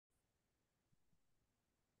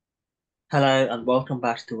Hello and welcome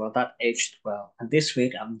back to That Aged Well. And this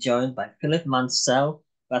week I'm joined by Philip Mansell,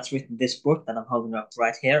 that's written this book that I'm holding up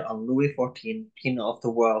right here on Louis XIV, King of the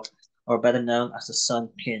World, or better known as the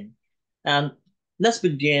Sun King. And let's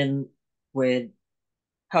begin with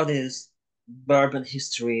how this Bourbon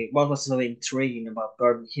history, what was so intriguing about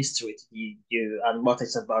Bourbon history to you and what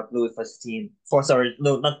is about Louis XV, sorry,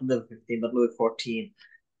 no, not Louis XV, but Louis XIV.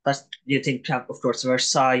 That's, you think, of course,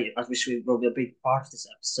 Versailles, which will be a big part of this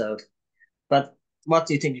episode. But what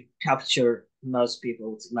do you think captured most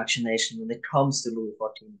people's imagination when it comes to Louis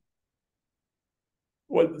XIV?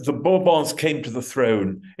 Well, the Bourbons came to the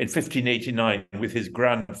throne in 1589 with his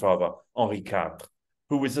grandfather, Henri IV,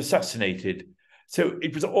 who was assassinated. So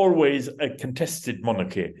it was always a contested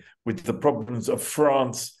monarchy with the problems of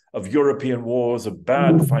France, of European wars, of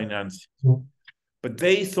bad finance. But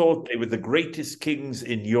they thought they were the greatest kings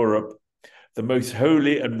in Europe, the most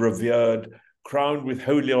holy and revered, crowned with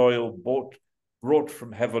holy oil brought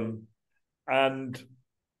from heaven. And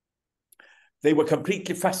they were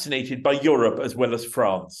completely fascinated by Europe as well as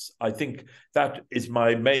France. I think that is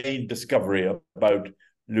my main discovery about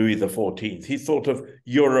Louis XIV. He thought of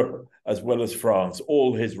Europe as well as France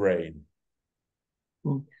all his reign.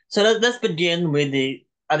 So let's begin with a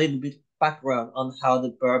little bit background on how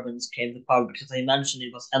the Bourbons came to power, because I mentioned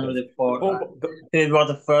it was Henry Yes. IV, who was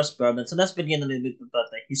the first Bourbon. So let's begin a little bit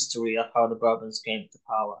about the history of how the Bourbons came to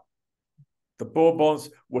power. The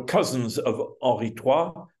Bourbons were cousins of Henri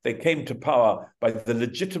IV. They came to power by the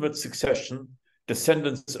legitimate succession,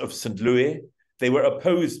 descendants of St. Louis. They were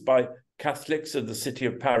opposed by Catholics in the city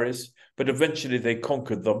of Paris, but eventually they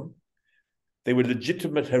conquered them. They were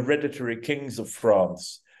legitimate hereditary kings of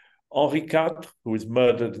France. Henri IV, who was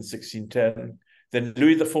murdered in 1610, then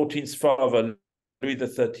Louis XIV's father, Louis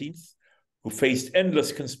XIII, who faced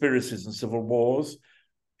endless conspiracies and civil wars.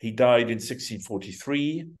 He died in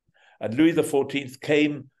 1643. And Louis XIV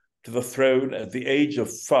came to the throne at the age of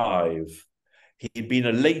 5. He'd been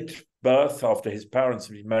a late birth after his parents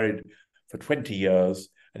had been married for 20 years,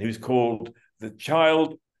 and he was called the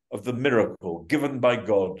child of the miracle given by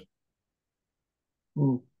God.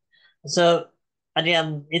 So,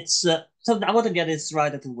 again, it's so I want to get this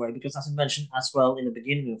right at the way, because as I mentioned as well in the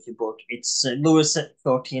beginning of the book, it's Louis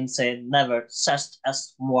XIV saying never "c'est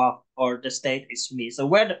est moi" or the state is me. So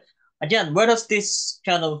where does this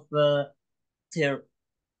kind of theory,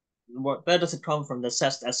 where does it come from, the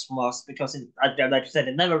 "c'est est moi"? Because like you said,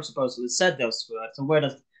 it never supposedly said those words. So where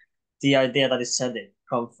does the idea that it said it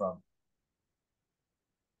come from?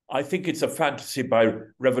 I think it's a fantasy by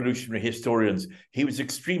revolutionary historians. He was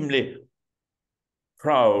extremely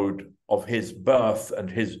proud of his birth and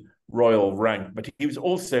his royal rank, but he was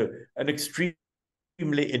also an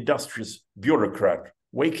extremely industrious bureaucrat,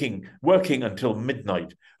 working until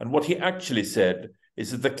midnight. And what he actually said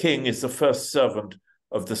is that the king is the first servant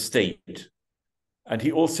of the state. And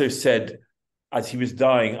he also said, as he was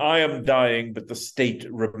dying, I am dying, but the state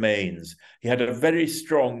remains. He had a very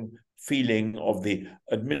strong feeling of the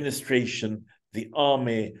administration, the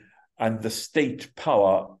army, and the state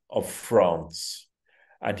power of France.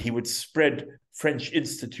 And he would spread French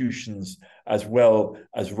institutions as well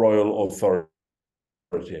as royal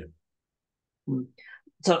authority.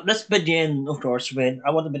 So let's begin, of course,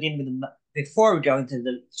 I want to begin with before we go into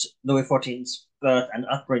the Louis XIV's birth and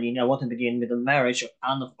upbringing. I want to begin with the marriage of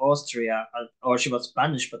Anne of Austria, or she was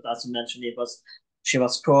Spanish, but as you mentioned, she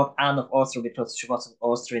was called Anne of Austria because she was of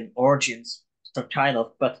Austrian origins, so kind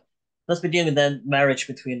of. But let's begin with the marriage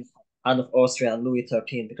between Anne of Austria and Louis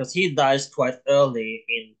XIII, because he dies quite early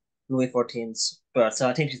in Louis XIV's birth. So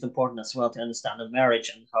I think it's important as well to understand the marriage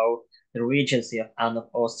and how the regency of Anne of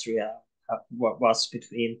Austria what was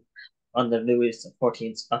between under Louis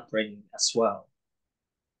XIV's upbringing as well.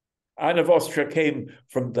 Anne of Austria came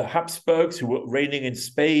from the Habsburgs, who were reigning in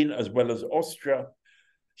Spain as well as Austria.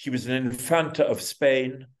 She was an infanta of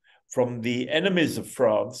Spain from the enemies of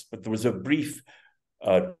France, but there was a brief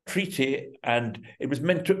treaty, and it was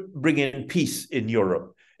meant to bring in peace in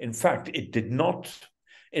Europe. In fact, it did not.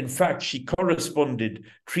 In fact, she corresponded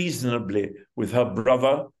treasonably with her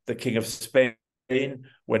brother, the King of Spain,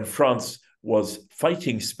 when France was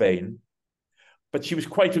fighting Spain. But she was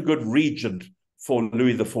quite a good regent for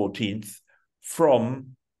Louis XIV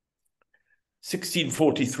from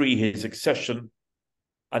 1643, his accession,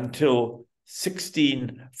 until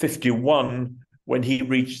 1651, when he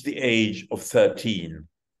reached the age of 13.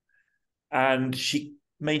 And she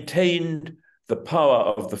maintained the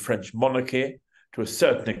power of the French monarchy to a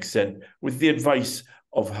certain extent with the advice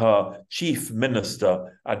of her chief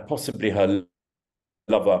minister and possibly her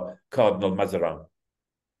lover, Cardinal Mazzarin.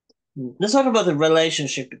 Let's talk about the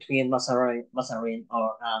relationship between Mazzarin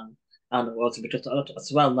and And also because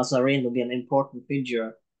as well, Mazzarin will be an important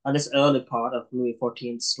figure on this early part of Louis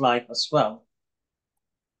XIV's life as well.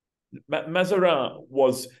 Mazarin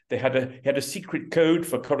he had a secret code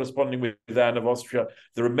for corresponding with Anne of Austria.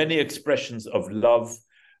 There are many expressions of love.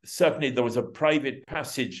 Certainly there was a private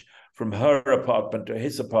passage from her apartment to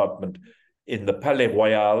his apartment in the Palais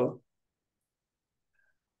Royal.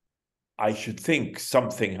 I should think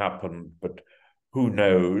something happened, but who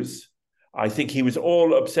knows? I think he was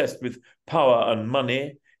all obsessed with power and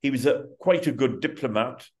money. He was quite a good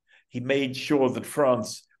diplomat. He made sure that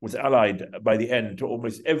France was allied by the end to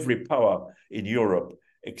almost every power in Europe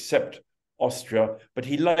except Austria. But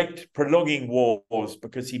he liked prolonging wars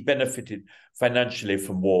because he benefited financially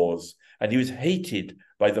from wars. And he was hated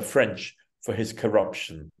by the French for his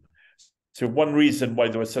corruption. So one reason why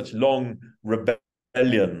there were such long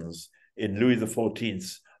rebellions in Louis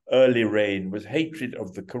XIV's early reign was hatred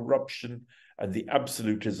of the corruption and the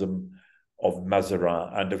absolutism of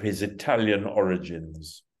Mazarin and of his Italian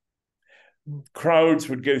origins. Crowds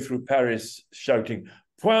would go through Paris shouting,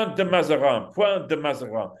 "Point de Mazarin, point de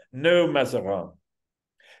Mazarin, no Mazarin."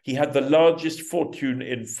 He had the largest fortune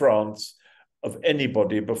in France of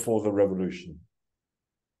anybody before the revolution.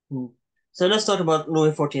 So let's talk about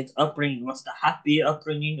Louis XIV's upbringing. Was it a happy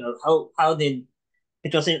upbringing? Or how did,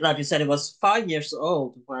 because like you said, he was 5 years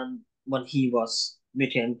old when he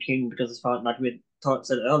became king, because his father, like we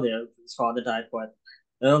said earlier, his father died quite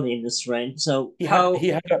early in his reign. So how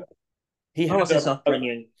was his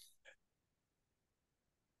upbringing?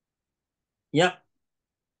 Yeah.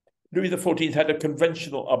 Louis XIV had a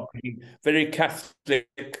conventional upbringing, very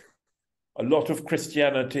Catholic, a lot of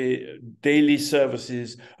Christianity, daily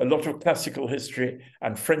services, a lot of classical history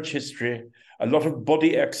and French history, a lot of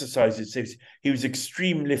body exercises. He was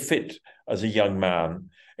extremely fit as a young man.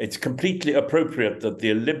 It's completely appropriate that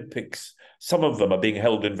the Olympics, some of them are being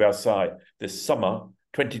held in Versailles this summer,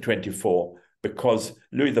 2024, because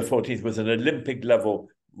Louis XIV was an Olympic level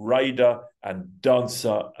rider and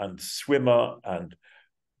dancer and swimmer and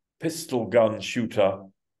pistol gun shooter.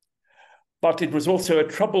 But it was also a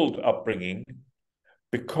troubled upbringing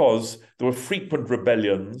because there were frequent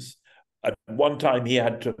rebellions. At one time, he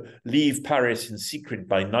had to leave Paris in secret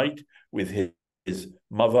by night with his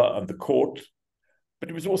mother and the court. But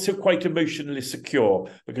he was also quite emotionally secure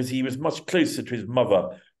because he was much closer to his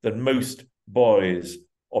mother than most boys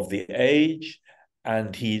of the age.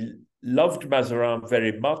 And he loved Mazarin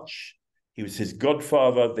very much. He was his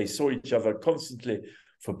godfather. They saw each other constantly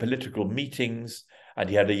for political meetings. And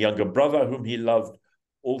he had a younger brother whom he loved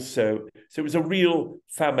also. So it was a real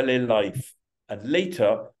family life. And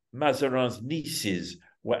later, Mazarin's nieces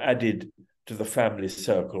were added to the family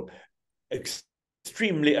circle.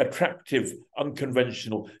 Extremely attractive,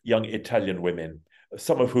 unconventional young Italian women,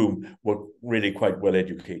 some of whom were really quite well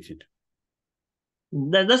educated.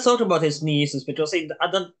 Let's talk about his nieces, because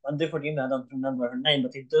unfortunately, I don't remember her name,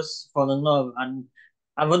 but he does fall in love, and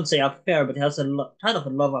I wouldn't say affair, but he has kind of a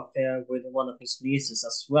love affair with one of his nieces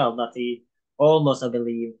as well, that he almost, I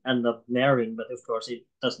believe, end up marrying, but of course it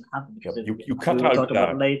doesn't happen. Because you cut out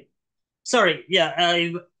that. Late. Sorry,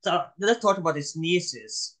 yeah, let's talk about his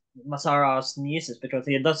nieces, Mazarin's nieces, because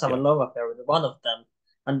he does have a love affair with one of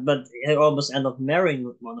them, but he almost end up marrying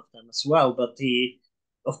one of them as well, but he,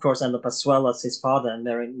 of course, end up as well as his father and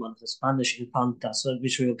marrying one of the Spanish infantas,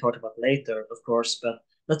 which we will talk about later, of course, but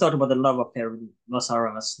let's talk about the love affair with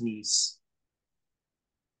Mazarin's niece.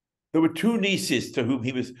 There were two nieces to whom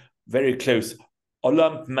he was very close.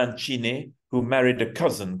 Olympe Mancini, who married a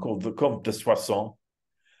cousin called the Comte de Soissons,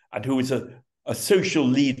 and who was a social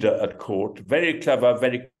leader at court, very clever,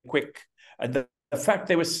 very quick. And the fact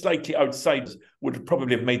they were slightly outsiders would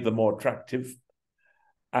probably have made them more attractive.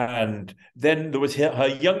 And then there was her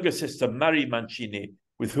younger sister, Marie Mancini,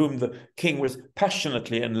 with whom the king was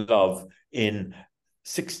passionately in love in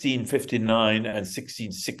 1659 and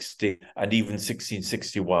 1660 and even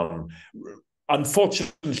 1661.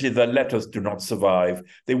 Unfortunately, their letters do not survive.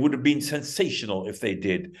 They would have been sensational if they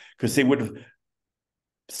did, because they would have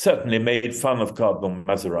certainly made fun of Cardinal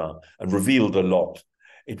Mazarin and revealed a lot.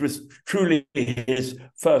 It was truly his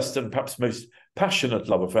first and perhaps most passionate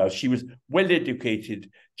love affair. She was well-educated,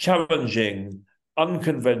 challenging,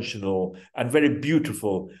 unconventional, and very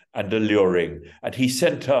beautiful and alluring. And he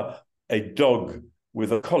sent her a dog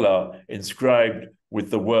with a collar inscribed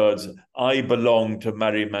with the words, "I belong to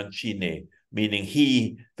Marie Mancini," meaning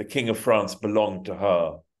he, the King of France, belonged to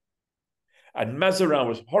her. And Mazarin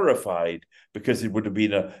was horrified because it would have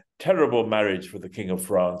been a terrible marriage for the King of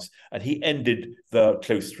France, and he ended their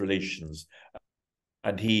close relations.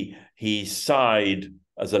 And he sighed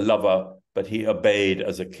as a lover, but he obeyed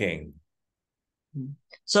as a king.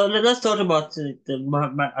 So let's talk about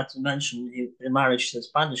as you mentioned, the marriage to the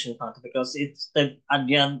Spanish infanta, because it's the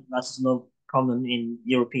again that's not common in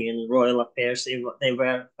European royal affairs. They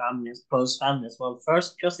were families, close families. Well,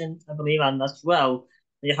 first cousin, I believe, and as well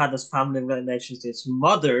they had this family relations to his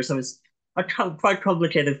mother, so it's a quite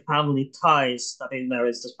complicated family ties that he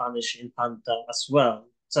marries the Spanish infanta as well.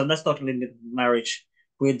 So let's talk a little bit marriage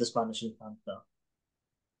with the Spanish infanta.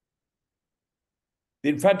 The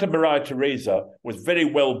Infanta Maria Theresa was very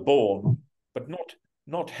well born, but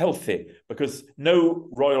not healthy, because no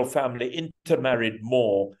royal family intermarried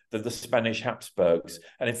more than the Spanish Habsburgs.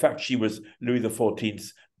 And in fact, she was Louis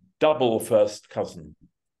XIV's double first cousin.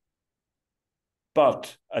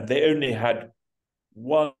 And they only had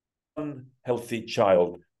one healthy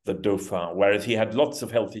child, the Dauphin, whereas he had lots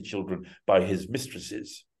of healthy children by his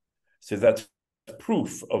mistresses. So that's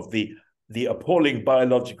proof of the appalling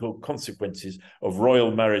biological consequences of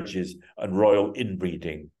royal marriages and royal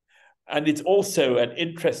inbreeding. And it's also an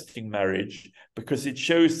interesting marriage because it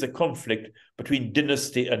shows the conflict between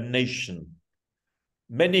dynasty and nation.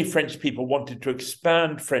 Many French people wanted to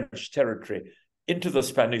expand French territory into the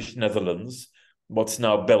Spanish Netherlands, what's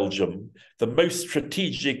now Belgium, the most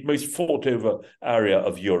strategic, most fought over area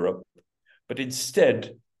of Europe. But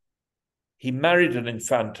instead, he married an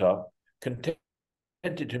infanta, contented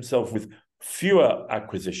himself with fewer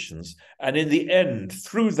acquisitions, and in the end,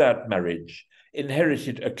 through that marriage,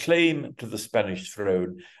 inherited a claim to the Spanish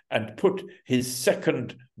throne and put his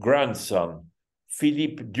second grandson,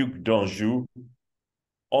 Philippe Duc d'Anjou,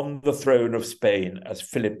 on the throne of Spain as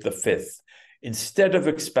Philip V. Instead of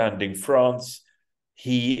expanding France,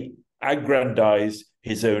 he aggrandized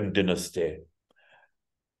his own dynasty.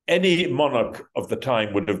 Any monarch of the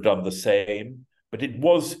time would have done the same, but it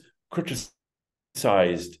was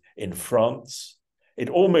criticized in France. It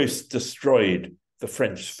almost destroyed the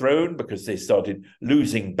French throne because they started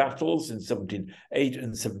losing battles in 1708 and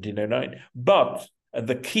 1709. But, and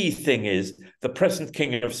the key thing is, the present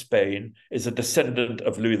King of Spain is a descendant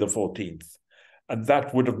of Louis XIV. And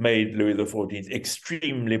that would have made Louis XIV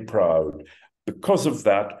extremely proud. Because of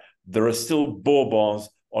that, there are still Bourbons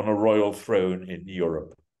on a royal throne in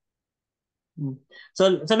Europe.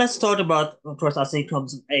 So let's talk about, of course, as he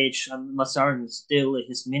comes of age, and Mazzarin is still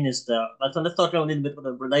his minister. But let's talk a little bit about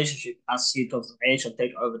the relationship as he comes of age and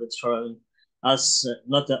take over the throne as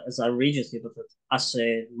not as a regency, but as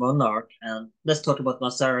a monarch. And let's talk about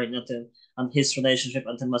Mazzarin and his relationship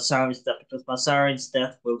until Mazzarin's death, because Mazzarin's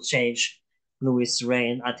death will change Louis'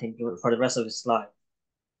 reign, I think, for the rest of his life.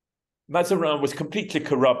 Mazarin was completely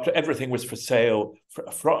corrupt. Everything was for sale.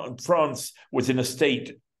 France was in a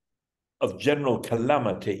state of general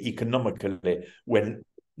calamity economically when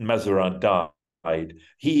Mazarin died.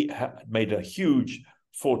 He had made a huge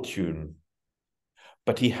fortune,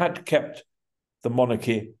 but he had kept the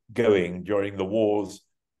monarchy going during the wars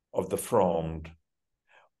of the Fronde.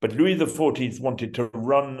 But Louis XIV wanted to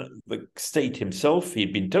run the state himself.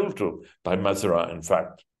 He'd been told to by Mazarin, in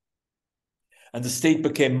fact. And the state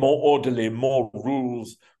became more orderly, more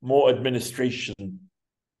rules, more administration.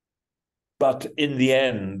 But in the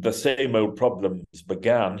end, the same old problems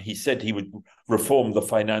began. He said he would reform the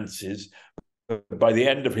finances. By the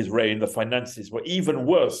end of his reign, the finances were even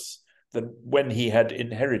worse than when he had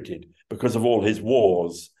inherited because of all his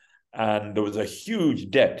wars. And there was a huge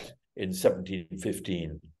debt in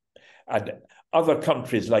 1715. And other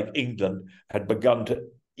countries like England had begun to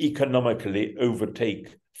economically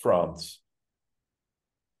overtake France.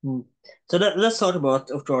 So let's talk about,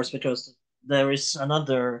 of course, because there is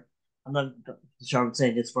another, I'm not sure I'm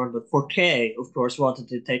saying this word, but Fouquet, of course, wanted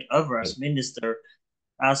to take over as minister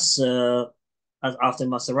as after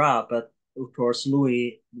Mazarin, but of course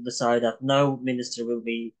Louis decided that no minister will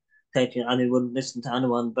be taken and he wouldn't listen to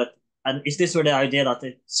anyone. And is this where the idea that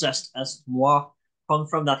it's just as moi come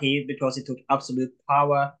from, that because he took absolute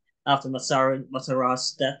power after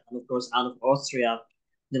Mazarin's death, and of course Anne of Austria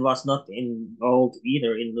there was not involved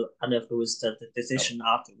either in any of Louis' decision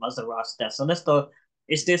after Mazarin's death. So let's talk,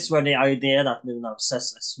 is this where the idea that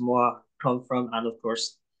says as moi come from? And of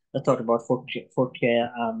course, let's talk about Fouquet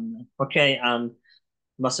and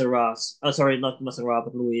Mazarin's, sorry, not Mazarin,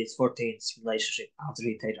 but Louis XIV's relationship after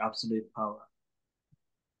he take absolute power.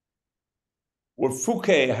 Well,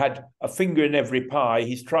 Fouquet had a finger in every pie.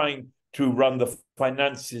 He's trying to run the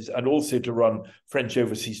finances and also to run French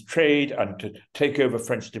overseas trade and to take over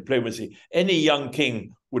French diplomacy. Any young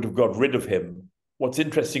king would have got rid of him. What's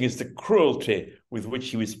interesting is the cruelty with which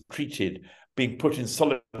he was treated, being put in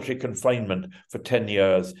solitary confinement for 10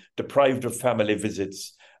 years, deprived of family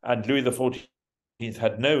visits. And Louis XIV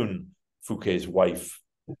had known Fouquet's wife,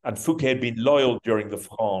 and Fouquet had been loyal during the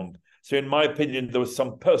Fronde. So in my opinion, there was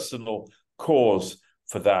some personal cause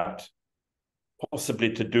for that,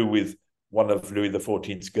 possibly to do with one of Louis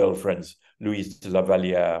XIV's girlfriends, Louise de la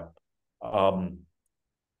Vallière.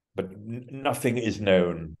 But nothing is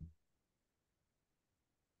known.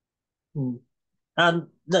 And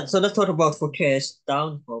so let's talk about Fouquet's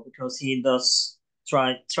downfall, because he does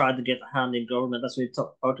try to get a hand in government. As we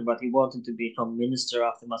talked about, he wanted to become minister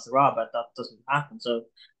after Mazarin, but that doesn't happen. So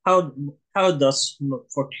how does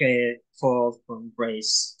Fouquet fall from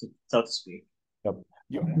grace, so to speak?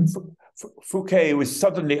 Fouquet was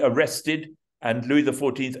suddenly arrested, and Louis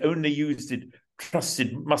XIV only used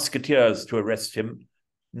trusted musketeers to arrest him,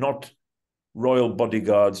 not royal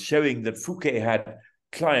bodyguards, showing that Fouquet had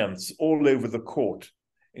clients all over the court,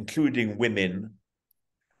 including women.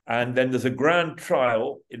 And then there's a grand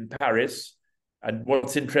trial in Paris. And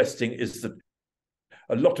what's interesting is that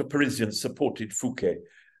a lot of Parisians supported Fouquet.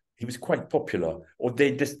 He was quite popular, or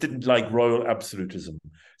they just didn't like royal absolutism.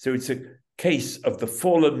 So it's a case of the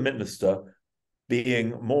fallen minister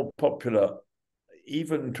being more popular,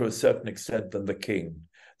 even to a certain extent, than the king.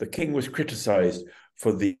 The king was criticized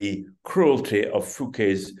for the cruelty of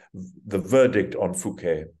the verdict on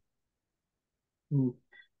Fouquet.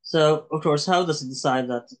 So, of course, how does he decide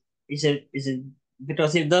that? Is it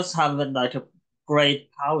because he does have a great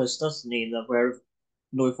palace, doesn't he? Where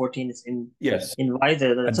Louis XIV is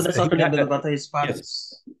invited. And so let's talk a little bit about his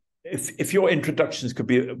palace. Yes. If your introductions could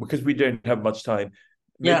be, because we don't have much time,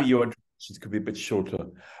 maybe your introductions could be a bit shorter.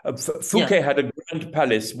 Fouquet had a grand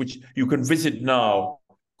palace, which you can visit now,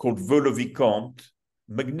 called Vaux-le-Vicomte,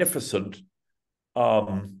 magnificent,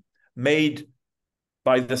 made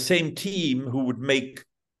by the same team who would make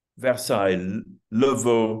Versailles, Le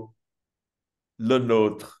Vaux, Le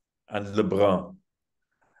Nôtre, and Le Brun.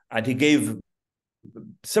 And he gave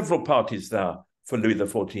several parties there for Louis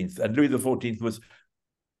XIV. And Louis XIV was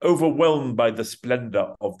overwhelmed by the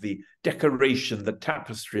splendor of the decoration, the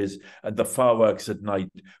tapestries, and the fireworks at night.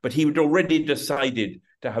 But he had already decided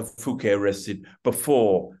to have Fouquet arrested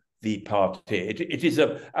before the party. It is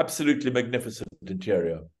an absolutely magnificent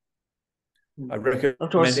interior. I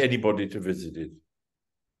recommend anybody to visit it.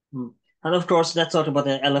 And of course, let's talk about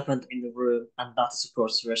the elephant in the room, and that's of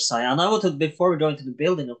course Versailles. And I want to, before we go into the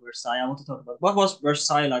building of Versailles, I want to talk about what was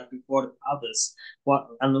Versailles like before the palace,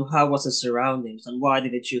 how was the surroundings, and why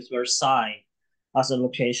did they choose Versailles as a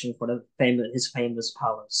location for his famous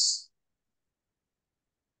palace?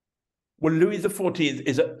 Well, Louis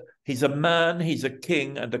XIV he's a man, he's a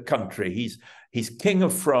king, and a country. He's king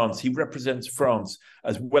of France. He represents France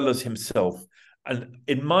as well as himself. And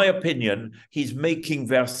in my opinion, he's making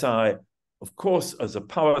Versailles, of course, as a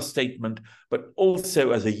power statement, but also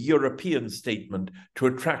as a European statement to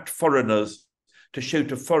attract foreigners, to show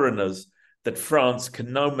to foreigners that France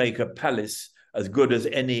can now make a palace as good as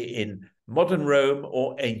any in modern Rome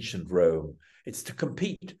or ancient Rome. It's to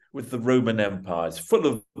compete with the Roman Empire. It's full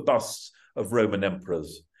of busts of Roman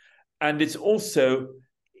emperors. And it's also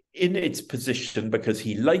in its position because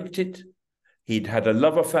he liked it. He'd had a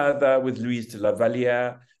love affair there with Louise de la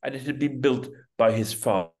Vallière, and it had been built by his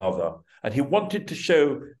father. And he wanted to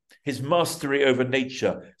show his mastery over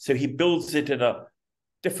nature, so he builds it in a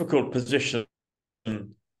difficult position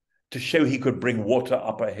to show he could bring water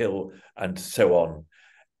up a hill and so on.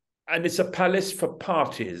 And it's a palace for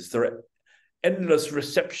parties. There are endless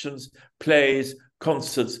receptions, plays,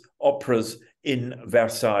 concerts, operas in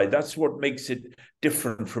Versailles. That's what makes it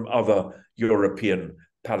different from other European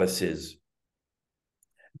palaces.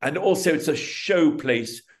 And also it's a show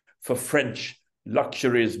place for French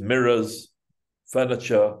luxuries, mirrors,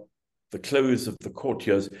 furniture, the clothes of the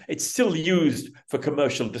courtiers. It's still used for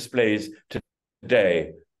commercial displays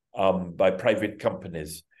today by private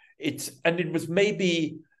companies. It was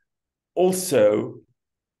maybe also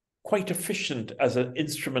quite efficient as an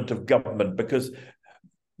instrument of government because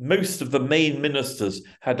most of the main ministers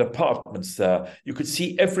had apartments there. You could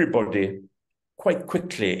see everybody quite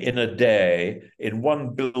quickly in a day in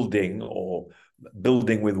one building or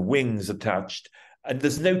building with wings attached. And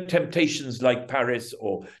there's no temptations like Paris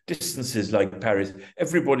or distances like Paris.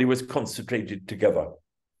 Everybody was concentrated together.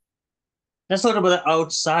 Let's talk about the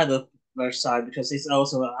outside of Versailles, because it's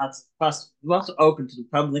also was open to the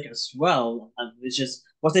public as well, and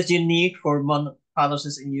was it unique for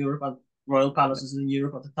palaces in Europe and royal palaces in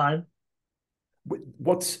Europe at the time?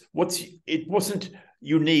 It wasn't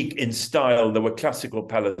unique in style. There were classical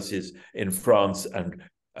palaces in France and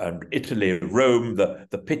Italy, Rome, the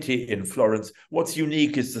Pitti in Florence. What's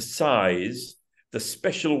unique is the size, the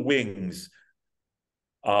special wings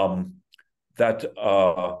that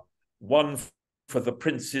are one for the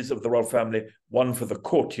princes of the royal family, one for the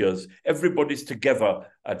courtiers. Everybody's together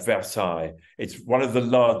at Versailles. It's one of the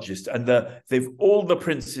largest, and all the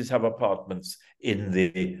princes have apartments in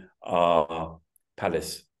the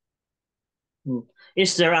palace.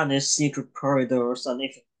 Is there any secret corridors, and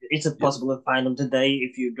if is it possible to find them today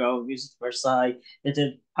if you go visit Versailles?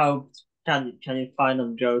 How can you find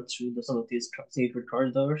them go through some of these secret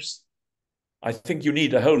corridors? I think you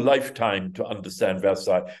need a whole lifetime to understand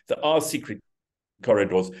Versailles. There are secret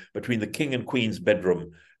corridors between the king and queen's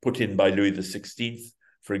bedroom put in by Louis XVI,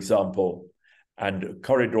 for example, and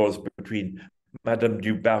corridors between Madame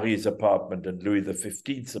du Barry's apartment and Louis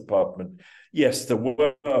XV's apartment. Yes, there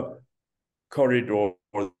were corridors.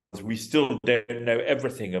 We still don't know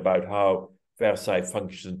everything about how Versailles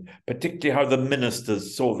functioned, particularly how the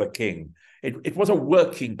ministers saw the king. It was a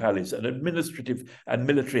working palace, an administrative and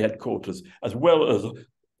military headquarters, as well as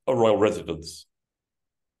a royal residence.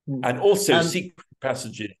 And also secret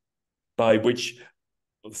passages by which,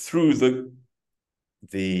 through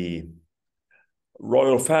the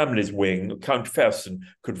royal family's wing, Count Fersen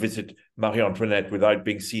could visit Marie Antoinette without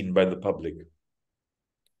being seen by the public.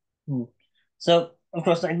 So, of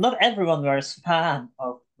course, like, not everyone was a fan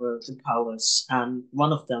of the palace, and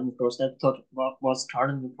one of them, of course, that thought was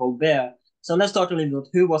Cardinal Colbert. So let's talk a little bit.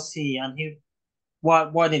 Who was he, and why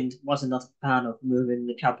was he not a fan of moving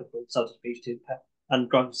the capital, so to speak,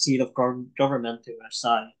 and seat of government to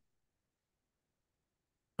Versailles?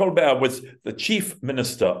 Colbert was the chief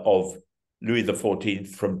minister of Louis XIV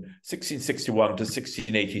from 1661 to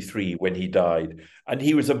 1683 when he died. And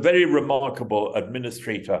he was a very remarkable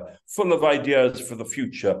administrator, full of ideas for the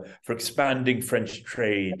future, for expanding French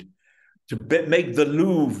trade, to make the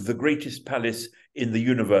Louvre the greatest palace in the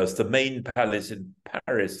universe, the main palace in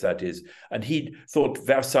Paris, that is. And he thought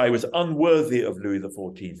Versailles was unworthy of Louis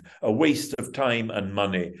XIV, a waste of time and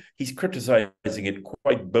money. He's criticizing it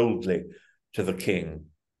quite boldly to the king.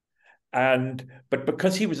 But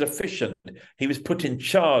because he was efficient, he was put in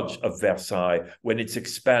charge of Versailles when it's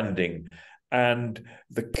expanding. And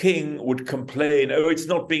the king would complain, oh, it's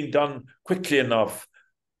not being done quickly enough.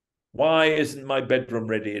 Why isn't my bedroom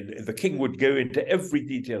ready? And the king would go into every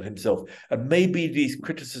detail himself. And maybe these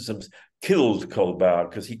criticisms killed Colbert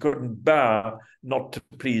because he couldn't bear not to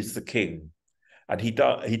please the king. And he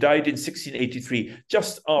died in 1683,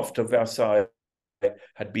 just after Versailles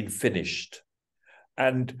had been finished.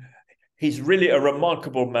 And he's really a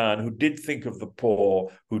remarkable man who did think of the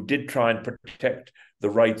poor, who did try and protect the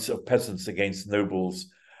rights of peasants against nobles,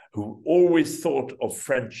 who always thought of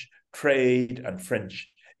French trade and French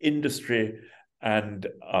industry and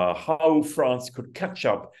how France could catch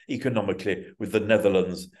up economically with the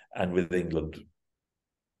Netherlands and with England.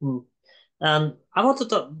 And I want to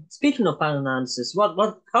talk, speaking of finances,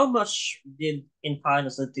 how much in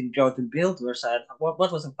finance did go to build Versailles? What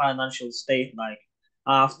was the financial state like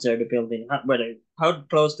after the building? How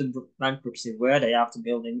close to bankruptcy were they after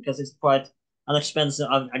building? Because it's quite an expensive,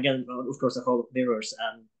 again, of course, the whole of mirrors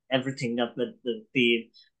and everything that the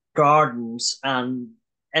gardens and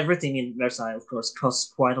everything in Versailles, of course,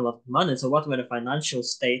 costs quite a lot of money. So what were the financial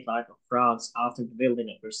state like of France after the building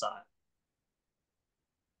of Versailles?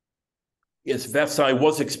 Yes, Versailles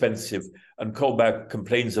was expensive, and Colbert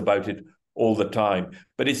complains about it all the time.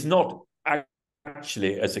 But it's not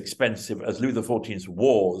actually as expensive as Louis XIV's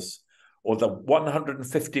wars or the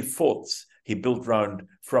 150 forts he built around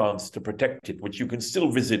France to protect it, which you can still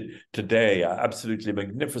visit today, are absolutely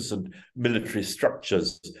magnificent military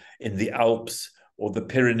structures in the Alps or the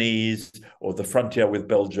Pyrenees or the frontier with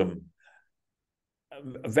Belgium.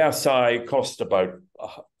 Versailles cost about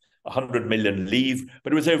 100 million livres,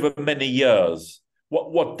 but it was over many years.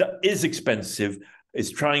 What is expensive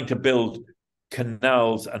is trying to build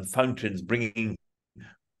canals and fountains, bringing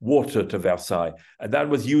water to Versailles. And that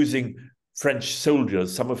was using French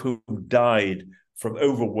soldiers, some of whom died from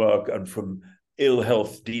overwork and from ill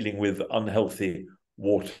health dealing with unhealthy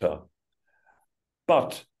water.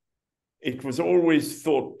 But it was always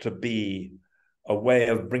thought to be a way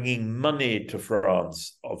of bringing money to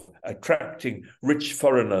France, of attracting rich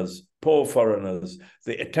foreigners, poor foreigners,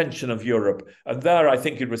 the attention of Europe. And there, I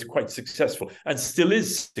think it was quite successful and still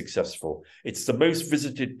is successful. It's the most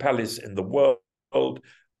visited palace in the world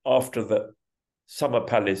after the Summer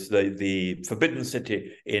Palace, the Forbidden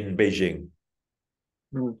City in Beijing.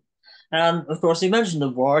 And of course, you mentioned the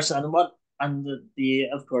wars, and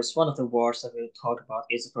of course, one of the wars that we'll talk about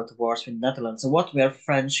is about the wars with the Netherlands. So, what were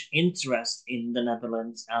French interests in the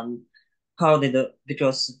Netherlands, and how did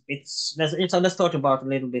because let's talk about a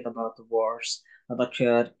little bit about the wars that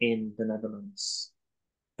occurred in the Netherlands.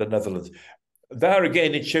 The Netherlands. There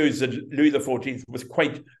again, it shows that Louis XIV was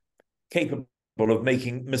quite capable of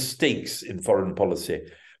making mistakes in foreign policy.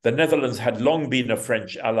 The Netherlands had long been a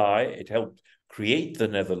French ally. It helped create the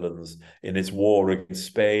Netherlands in its war against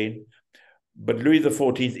Spain. But Louis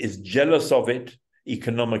XIV is jealous of it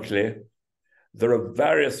economically. There are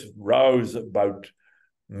various rows about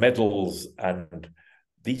medals, and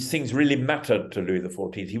these things really mattered to Louis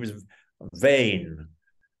XIV. He was vain.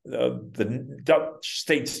 The Dutch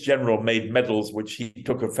States General made medals which he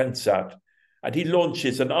took offense at, and he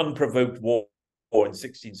launches an unprovoked war in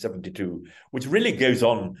 1672, which really goes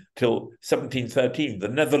on till 1713. The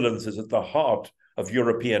Netherlands is at the heart of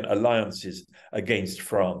European alliances against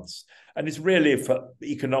France. And it's really for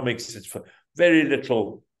economics, it's for very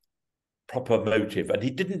little proper motive. And he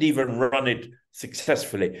didn't even run it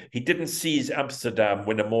successfully. He didn't seize Amsterdam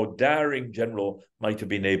when a more daring general might have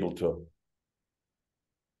been able to.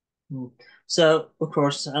 So, of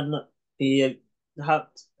course, I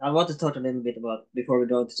want to talk a little bit about, before we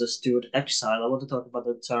go into the Stuart exile, I want to talk about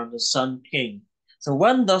the term the Sun King. So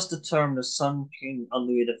when does the term the Sun King on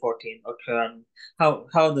Louis XIV occur, and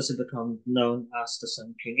how does it become known as the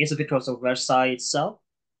Sun King? Is it because of Versailles itself?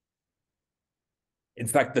 In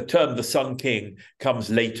fact, the term the Sun King comes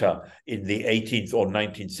later in the 18th or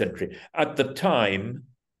 19th century. At the time,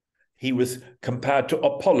 he was compared to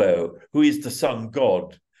Apollo, who is the sun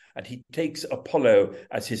god. And he takes Apollo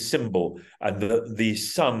as his symbol, and the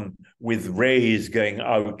sun with rays going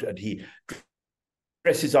out, and he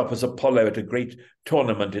dresses up as Apollo at a great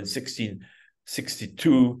tournament in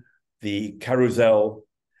 1662, the Carousel,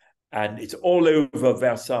 and it's all over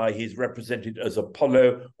Versailles. He's represented as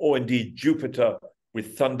Apollo, or indeed Jupiter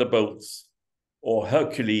with thunderbolts, or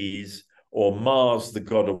Hercules, or Mars, the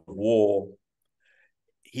god of war.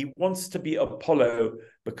 He wants to be Apollo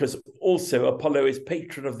because also Apollo is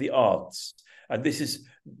patron of the arts. And this is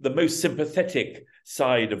the most sympathetic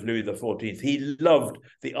side of Louis XIV. He loved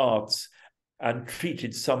the arts and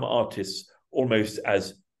treated some artists almost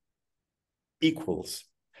as equals.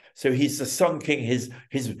 So he's the Sun King. His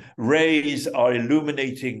rays are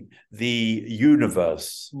illuminating the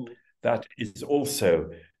universe. That is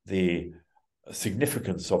also the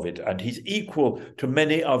significance of it. And he's equal to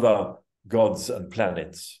many other gods and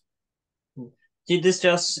planets. You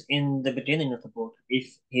discuss in the beginning of the book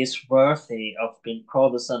if he's worthy of being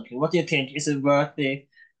called the Sun King. What do you think? Is it worthy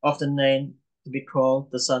of the name to be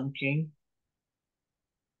called the Sun King?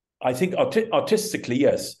 I think artistically,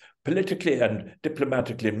 yes. Politically and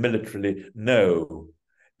diplomatically and militarily, no.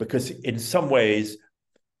 Because in some ways,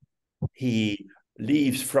 he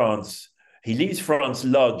leaves France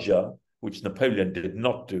larger, which Napoleon did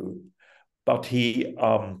not do, but he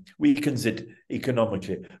weakens it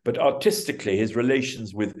economically. But artistically, his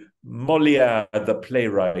relations with Molière, the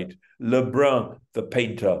playwright, Lebrun, the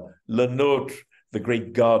painter, Lenôtre, the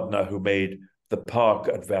great gardener who made the park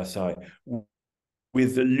at Versailles,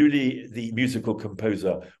 with Lully, the musical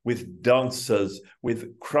composer, with dancers,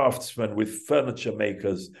 with craftsmen, with furniture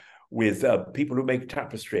makers, with people who make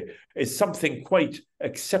tapestry, is something quite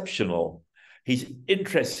exceptional. He's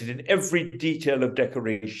interested in every detail of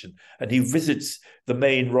decoration, and he visits the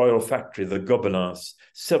main royal factory, the Gobelins,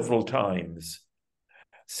 several times.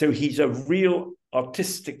 So he's a real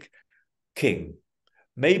artistic king,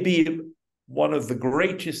 maybe one of the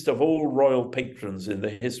greatest of all royal patrons in the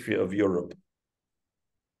history of Europe.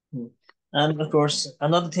 And of course,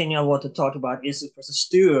 another thing I want to talk about is, of course, the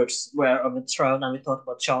Stuarts were overthrown, and we talked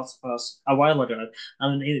about Charles I a while ago. I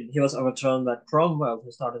mean, he was overthrown by Cromwell,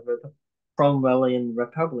 who started Cromwellian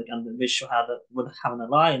Republic, and which would have an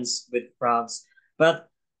alliance with France. But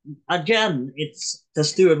again, it's the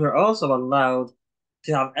Stuarts were also allowed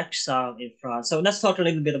to have exile in France. So let's talk a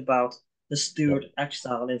little bit about the Stuart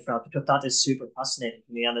exile in France, because that is super fascinating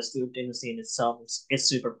to me, and the Stuart dynasty in itself is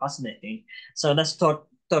super fascinating. So let's talk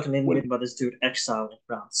a little bit about the Stuart exile in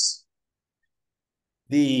France.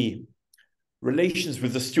 The relations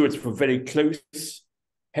with the Stuarts were very close.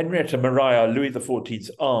 Henrietta Maria, Louis XIV's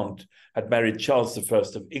aunt, had married Charles I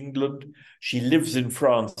of England. She lives in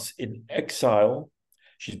France in exile.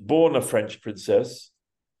 She's born a French princess.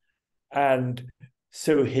 And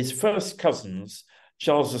so his first cousins,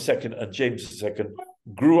 Charles II and James II,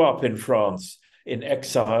 grew up in France in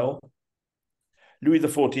exile. Louis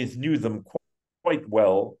XIV knew them quite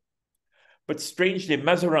well. But strangely,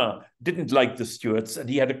 Mazzarin didn't like the Stuarts, and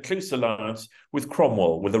he had a close alliance with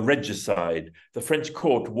Cromwell, with a regicide. The French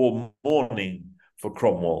court wore mourning for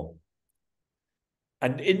Cromwell.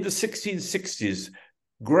 And in the 1660s,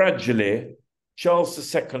 gradually,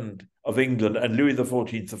 Charles II of England and Louis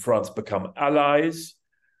XIV of France become allies.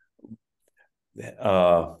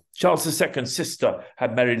 Charles II's sister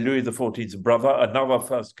had married Louis XIV's brother, another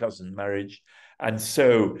first cousin marriage, And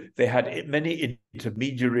so they had many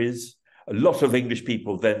intermediaries. A lot of English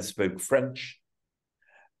people then spoke French.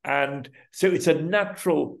 And so it's a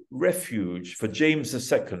natural refuge for James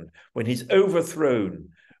II when he's overthrown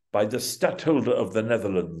by the stadtholder of the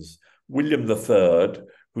Netherlands, William III,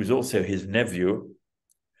 who's also his nephew,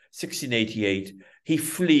 1688. He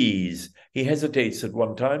flees. He hesitates at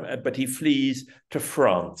one time, but he flees to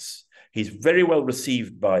France. He's very well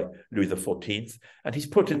received by Louis XIV, and he's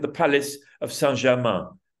put in the Palace of Saint-Germain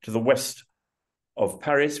to the west of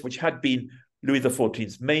Paris, which had been Louis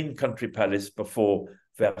XIV's main country palace before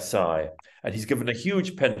Versailles. And he's given a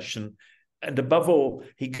huge pension. And above all,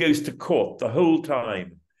 he goes to court the whole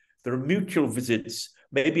time. There are mutual visits,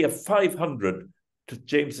 maybe 500 to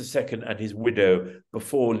James II and his widow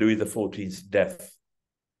before Louis XIV's death.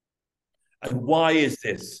 And why is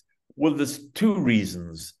this? Well, there's two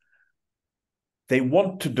reasons. They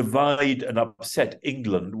want to divide and upset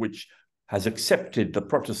England, which has accepted the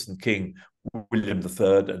Protestant king, William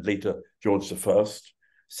III, and later George I.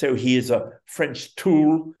 So he is a French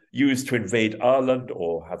tool used to invade Ireland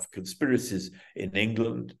or have conspiracies in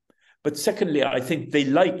England. But secondly, I think they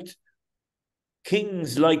liked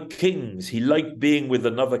kings like kings. He liked being with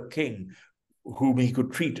another king whom he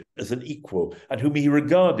could treat as an equal and whom he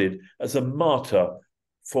regarded as a martyr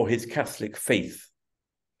for his Catholic faith.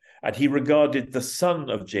 And he regarded the son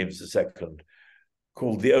of James II,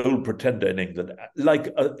 called the Old Pretender in England, like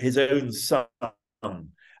his own son,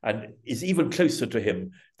 and is even closer to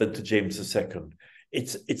him than to James II.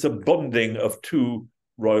 It's a bonding of two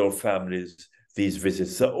royal families, these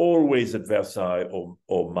visits. They're always at Versailles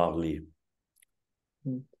or Marly.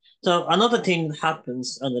 So another thing that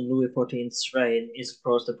happens under Louis XIV's reign is, of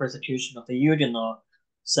course, the persecution of the Huguenot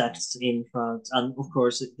sects in France. And, of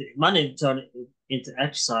course, many turn into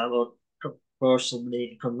exile or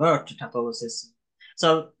forcibly convert to Catholicism.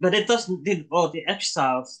 So, but the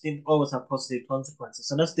exiles didn't always have positive consequences.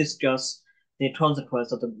 So let's discuss the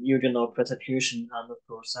consequence of the Huguenot persecution and, of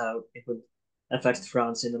course, how it would affect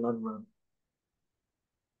France in the long run.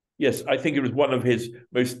 Yes, I think it was one of his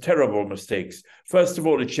most terrible mistakes. First of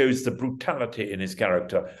all, it shows the brutality in his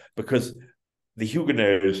character because the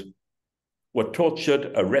Huguenots were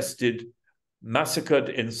tortured, arrested, massacred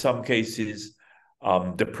in some cases,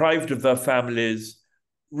 deprived of their families,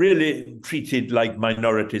 really treated like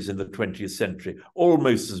minorities in the 20th century,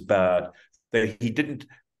 almost as bad. Though he didn't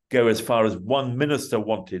go as far as one minister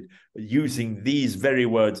wanted, using these very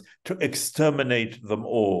words to exterminate them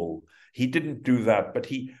all. He didn't do that, but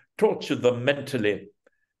he tortured them mentally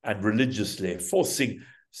and religiously, forcing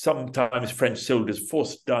sometimes French soldiers,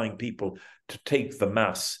 forced dying people to take the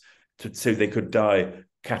mass so they could die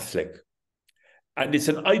Catholic. And it's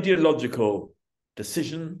an ideological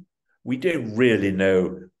decision. We don't really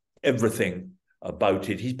know everything about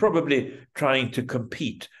it. He's probably trying to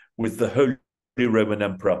compete with the Holy Roman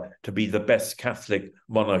Emperor to be the best Catholic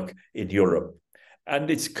monarch in Europe. And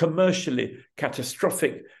it's commercially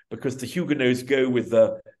catastrophic because the Huguenots go with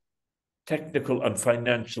the technical and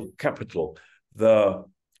financial capital, the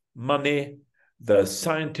money, the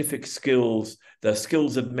scientific skills, the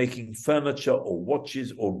skills of making furniture or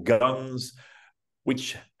watches or guns,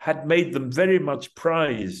 which had made them very much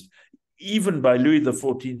prized, even by Louis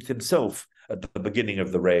XIV himself at the beginning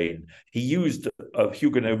of the reign. He used a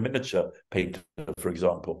Huguenot miniature painter, for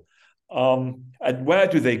example. And where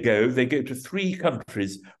do they go? They go to three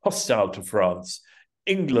countries hostile to France: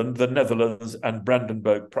 England, the Netherlands, and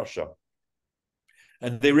Brandenburg, Prussia.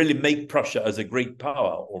 And they really make Prussia as a great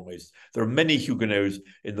power, almost. There are many Huguenots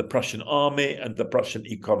in the Prussian army and the Prussian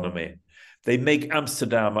economy. They make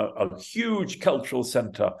Amsterdam a huge cultural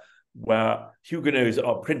center where Huguenots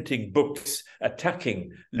are printing books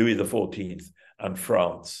attacking Louis XIV and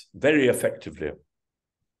France very effectively.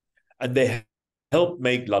 And they help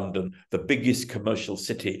make London the biggest commercial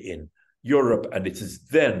city in Europe. And it is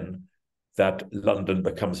then that London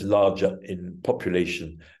becomes larger in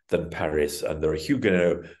population than Paris. And there are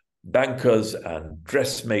Huguenot bankers and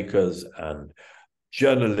dressmakers and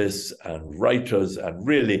journalists and writers, and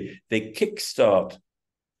really they kickstart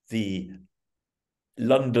the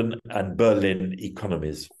London and Berlin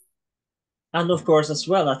economies. And of course, as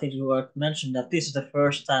well, I think you were mentioned that this is the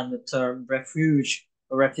first time the term refuge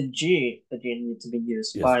or refugee began to be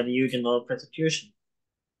used by the Huguenot persecution.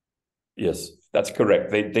 Yes, that's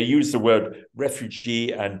correct. They use the word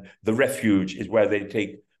refugee, and the refuge is where they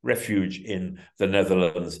take refuge in the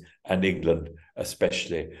Netherlands and England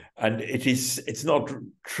especially. And it's not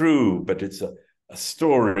true, but it's a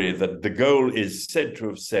story that de Gaulle is said to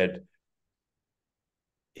have said,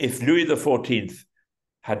 if Louis XIV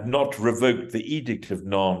had not revoked the Edict of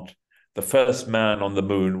Nantes, the first man on the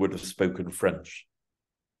moon would have spoken French.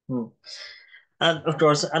 Hmm. And of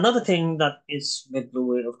course, another thing that is with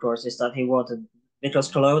Louis, of course, is that he wanted,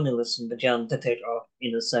 because colonialism began to take off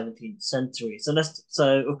in the 17th century.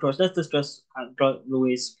 So of course let's discuss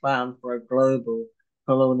Louis' plan for a global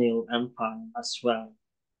colonial empire as well.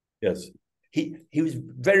 Yes, he was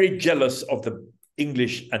very jealous of the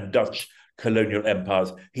English and Dutch colonial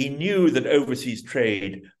empires. He knew that overseas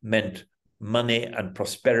trade meant money and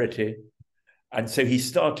prosperity, and so he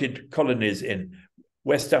started colonies in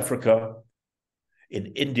West Africa, in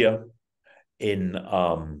India, in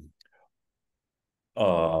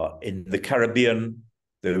the Caribbean,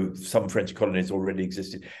 though some French colonies already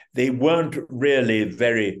existed. They weren't really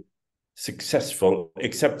very successful,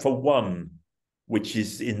 except for one, which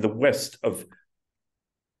is in the west of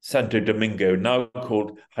Santo Domingo, now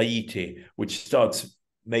called Haiti, which starts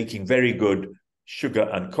making very good sugar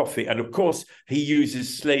and coffee. And of course, he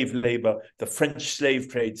uses slave labor. The French slave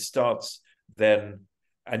trade starts then,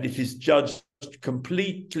 and it is judged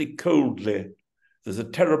completely coldly. There's a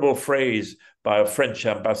terrible phrase by a French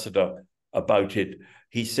ambassador about it.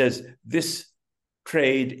 He says, this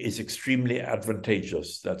trade is extremely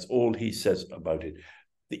advantageous. That's all he says about it.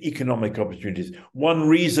 The economic opportunities. One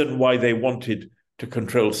reason why they wanted to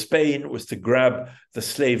control Spain was to grab the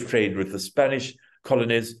slave trade with the Spanish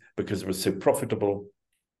colonies because it was so profitable.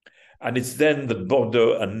 And it's then that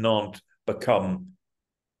Bordeaux and Nantes become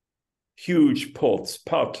huge ports,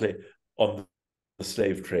 partly on the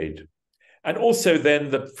slave trade. And also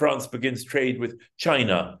then that France begins trade with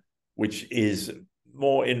China, which is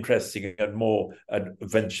more interesting and more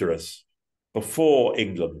adventurous, before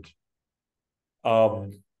England.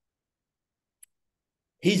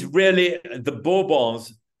 He's really, the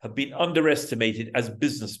Bourbons have been underestimated as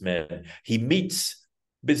businessmen. He meets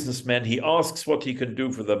businessmen, he asks what he can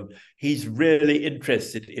do for them. He's really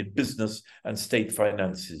interested in business and state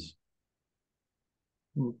finances.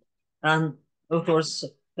 And of course,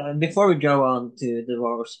 before we go on to the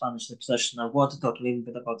War of Spanish Succession, I want to talk a little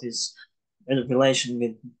bit about his relation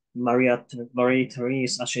with Marie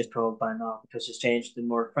Therese, as she's called by now, because she's changed the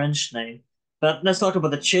more French name. But let's talk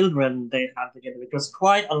about the children they have together, because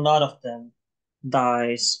quite a lot of them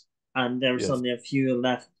dies, and there's only a few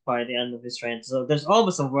left by the end of his reign. So there's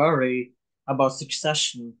always a worry about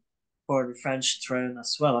succession for the French throne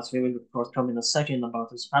as well, as we will of course come in a second about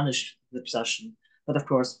the Spanish succession. But of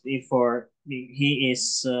course, he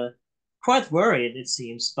is quite worried, it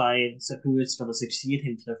seems, by who is going to succeed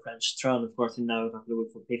him to the French throne. Of course, we know that Louis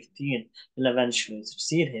XV will eventually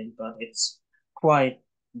succeed him, but it's quite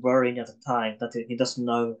worrying at the time that he doesn't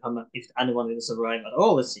know if anyone will survive at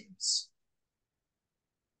all, it seems.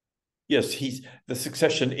 Yes, the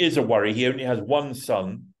succession is a worry. He only has one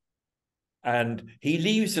son, and he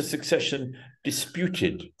leaves the succession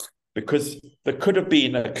disputed because there could have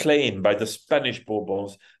been a claim by the Spanish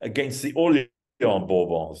Bourbons against the Orleans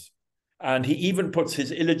Bourbons. And he even puts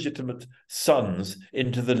his illegitimate sons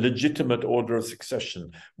into the legitimate order of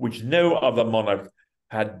succession, which no other monarch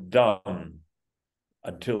had done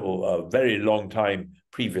until a very long time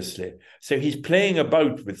previously. So he's playing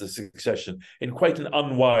about with the succession in quite an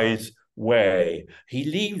unwise way. He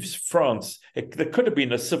leaves France. There could have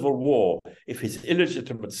been a civil war if his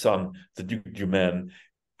illegitimate son, the Duc du Maine,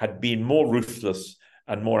 had been more ruthless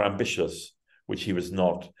and more ambitious, which he was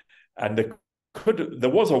not. And there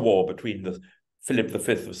was a war between Philip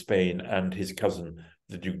V of Spain and his cousin,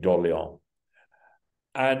 the Duc d'Orléans.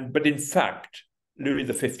 But in fact,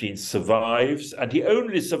 Louis XV survives, and he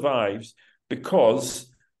only survives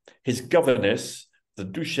because his governess, the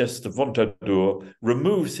Duchesse de Ventadour,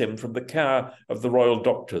 removes him from the care of the royal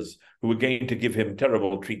doctors, who were going to give him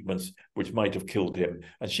terrible treatments which might have killed him.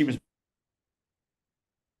 And she was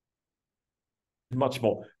much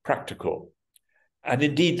more practical. And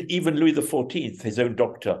indeed, even Louis XIV, his own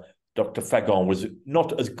doctor, Dr. Fagon, was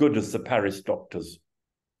not as good as the Paris doctors.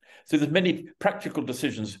 So there's many practical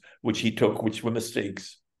decisions which he took, which were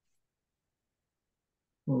mistakes.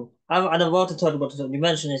 And I want to talk about, you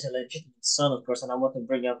mentioned his illegitimate son, of course, and I want to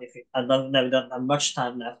bring up, I don't have much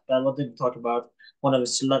time left, but I want to talk about one of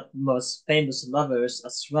his most famous lovers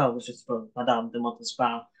as well, which is Madame de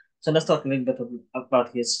Montespan. So let's talk a little bit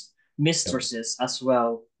about his mistresses as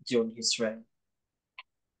well during his reign.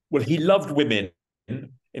 Well, he loved women.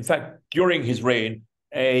 In fact, during his reign,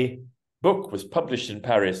 a book was published in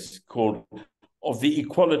Paris called Of the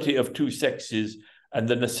Equality of Two Sexes and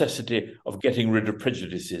the Necessity of Getting Rid of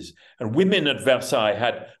Prejudices. And women at Versailles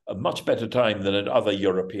had a much better time than at other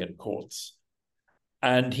European courts.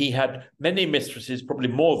 And he had many mistresses, probably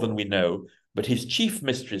more than we know, but his chief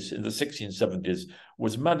mistress in the 1670s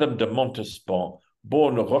was Madame de Montespan,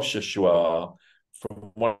 born Rochechouart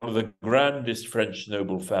from one of the grandest French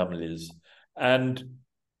noble families. And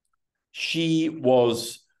she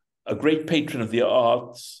was a great patron of the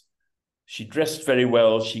arts. She dressed very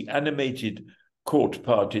well. She animated court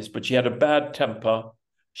parties, but she had a bad temper.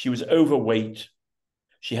 She was overweight.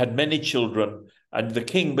 She had many children, and the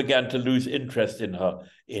king began to lose interest in her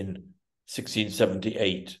in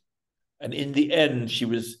 1678. And in the end,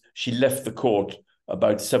 she left the court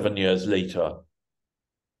about 7 years later.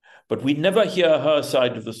 But we never hear her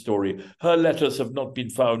side of the story. Her letters have not been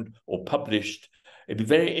found or published. It'd be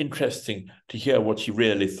very interesting to hear what she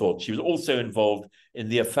really thought. She was also involved in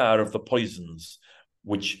the affair of the poisons,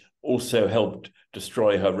 which also helped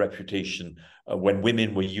destroy her reputation when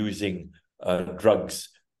women were using drugs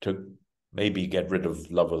to maybe get rid of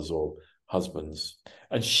lovers or husbands.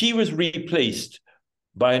 And she was replaced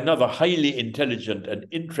by another highly intelligent and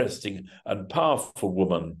interesting and powerful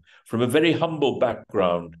woman from a very humble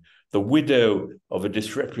background, the widow of a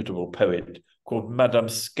disreputable poet called Madame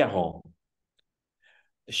Scarron.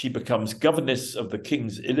 She becomes governess of the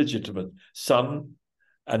king's illegitimate son,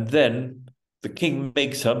 and then the king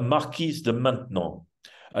makes her Marquise de Maintenon.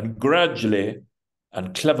 And gradually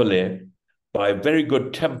and cleverly, by very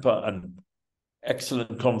good temper and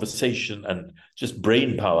excellent conversation and just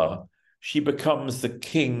brain power, she becomes the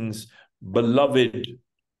king's beloved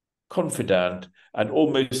confidant, and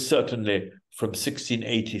almost certainly from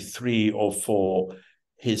 1683 or 4,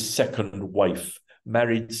 his second wife,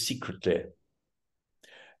 married secretly.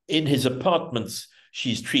 In his apartments,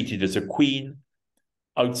 she's treated as a queen.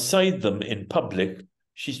 Outside them in public,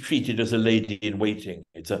 she's treated as a lady in waiting.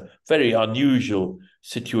 It's a very unusual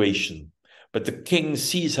situation. But the king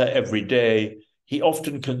sees her every day. He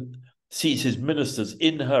often sees his ministers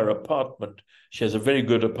in her apartment. She has a very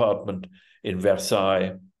good apartment in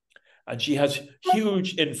Versailles. And she has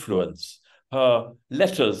huge influence. Her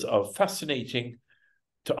letters are fascinating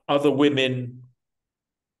to other women,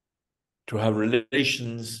 to her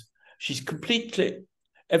relations.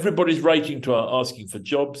 Everybody's writing to her asking for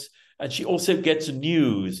jobs, and she also gets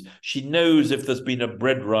news. She knows if there's been a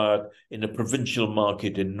bread riot in a provincial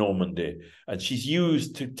market in Normandy, and she's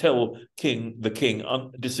used to tell the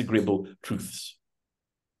king disagreeable truths.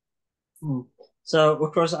 So,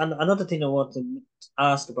 of course, another thing I want to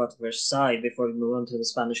ask about Versailles before we move on to the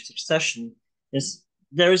Spanish succession is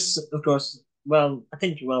there is, of course, well, I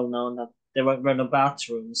think well known that there were no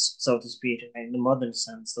bathrooms, so to speak, in the modern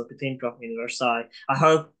sense that we think of in Versailles.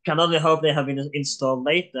 Can only hope they have been installed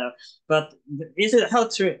later. But how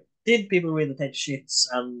true? Did people really take shits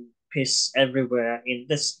and piss everywhere?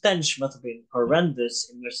 The stench must have been horrendous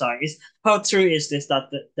in Versailles. How true is this that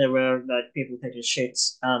there were like people taking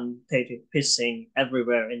shits and pissing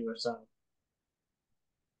everywhere in Versailles?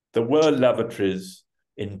 There were lavatories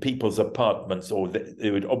in people's apartments, or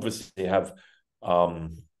they would obviously have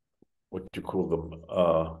what do you call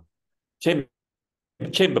them?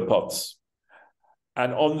 Chamber pots.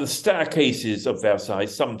 And on the staircases of Versailles,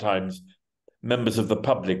 sometimes members of the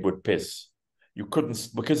public would piss. You couldn't,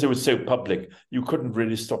 because it was so public, you couldn't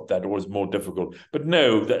really stop that, or it was more difficult. But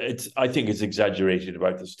no, I think it's exaggerated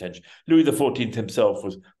about the stench. Louis XIV himself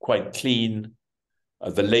was quite clean.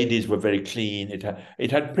 The ladies were very clean.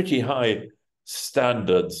 It had pretty high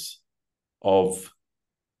standards of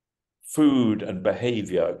food and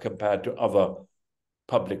behavior compared to other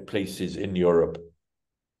public places in Europe.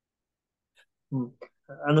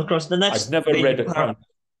 And of course, the next. I've never read accounts.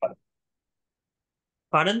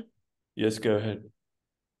 Pardon? Yes, go ahead.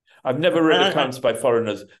 I've never read accounts by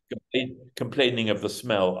foreigners complaining of the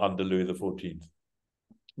smell under Louis XIV.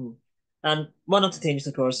 And one of the things,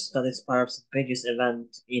 of course, that is perhaps the biggest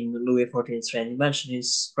event in Louis XIV's reign, you mentioned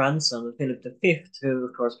his grandson, Philip V, who,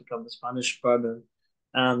 of course, became the Spanish Bourbon.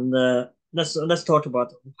 And let's talk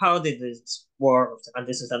about how did this war, and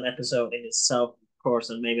this is an episode in itself, of course,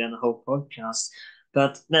 and maybe on a whole podcast.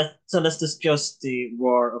 But let's discuss the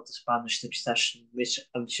War of the Spanish Succession, which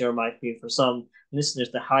I'm sure might be for some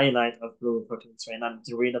listeners the highlight of Louis XIV's reign and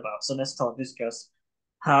to read about. So let's discuss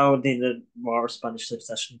how did the War of Spanish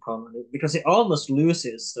Succession come, because he almost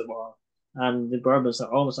loses the war, and the Bourbons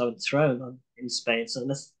are almost overthrown in Spain. So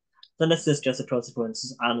let's discuss the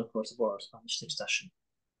consequences and, of course, the War of Spanish Succession.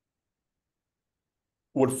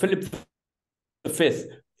 Well, Philip V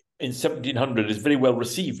in 1700 is very well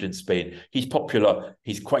received in Spain. He's popular.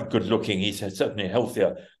 He's quite good looking. He's certainly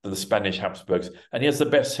healthier than the Spanish Habsburgs, and he has the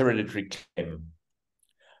best hereditary claim.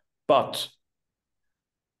 But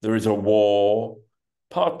there is a war,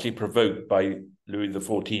 partly provoked by Louis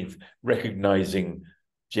XIV recognizing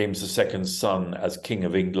James II's son as King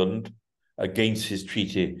of England against his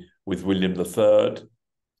treaty with William III,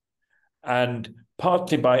 and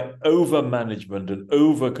partly by over-management and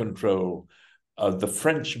over-control. The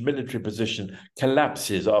French military position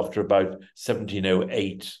collapses after about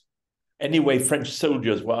 1708. Anyway, French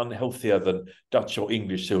soldiers were unhealthier than Dutch or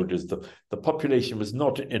English soldiers. The population was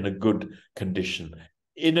not in a good condition.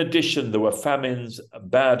 In addition, there were famines,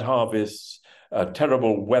 bad harvests,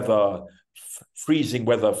 terrible weather, freezing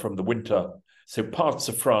weather from the winter. So parts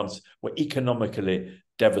of France were economically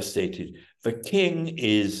devastated. The king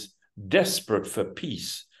is desperate for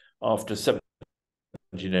peace after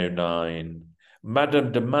 1709.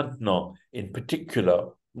 Madame de Maintenon, in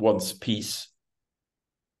particular, wants peace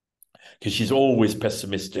because she's always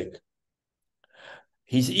pessimistic.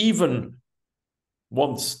 He's even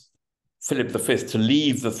wants Philip V to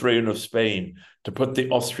leave the throne of Spain to put the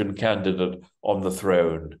Austrian candidate on the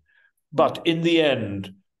throne. But in the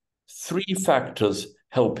end, three factors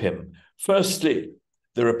help him. Firstly,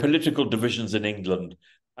 there are political divisions in England,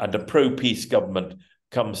 and a pro-peace government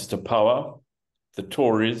comes to power, the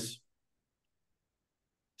Tories.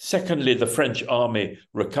 Secondly, the French army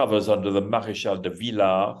recovers under the Maréchal de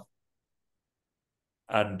Villars,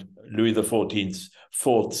 and Louis XIV's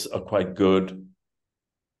forts are quite good.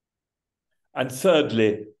 And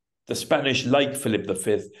thirdly, the Spanish like Philip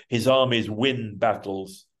V. His armies win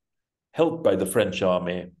battles, helped by the French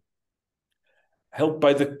army, helped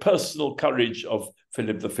by the personal courage of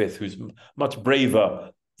Philip V, who's much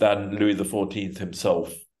braver than Louis XIV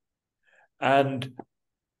himself. And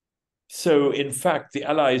so, in fact, the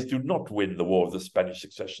Allies do not win the War of the Spanish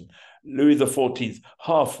Succession. Louis XIV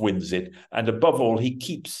half wins it, and above all, he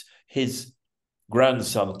keeps his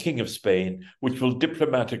grandson, King of Spain, which will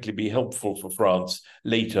diplomatically be helpful for France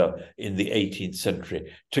later in the 18th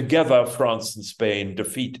century. Together, France and Spain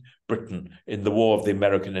defeat Britain in the War of the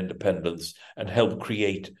American Independence and help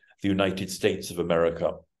create the United States of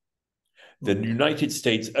America. The United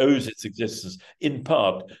States owes its existence in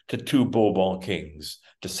part to two Bourbon kings,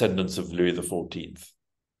 descendants of Louis XIV.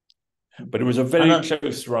 But it was a very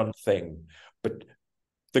close-run thing. But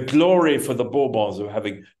the glory for the Bourbons of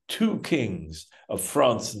having two kings of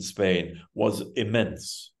France and Spain was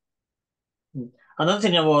immense. Another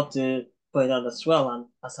thing I want to point out as well, and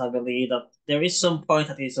as I believe that there is some point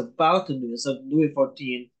that he's about to do, so Louis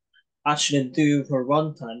XIV actually do for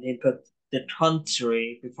one time, he put the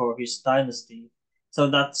country before his dynasty. So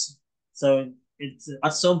it's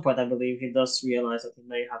at some point I believe he does realize that he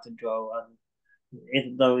may have to go, and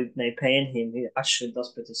even though it may pain him, he actually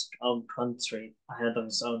does put his own country ahead of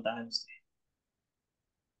his own dynasty.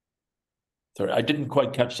 Sorry, I didn't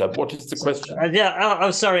quite catch that. What is the question?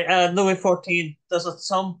 I'm sorry. Louis XIV does at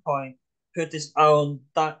some point put his own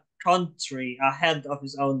country ahead of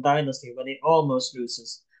his own dynasty when he almost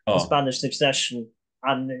loses the Spanish succession.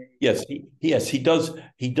 And yes, he does.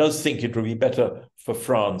 He does think it would be better for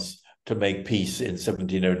France to make peace in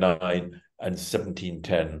 1709 and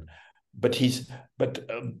 1710. But he's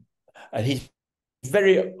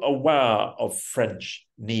very aware of French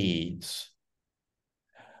needs.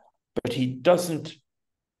 But he doesn't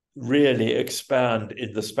really expand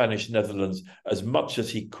in the Spanish Netherlands as much as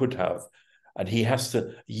he could have. And he has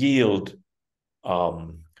to yield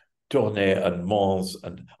Tournai and Mons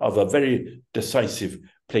and other very decisive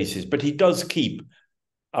places. But he does keep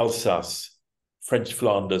Alsace, French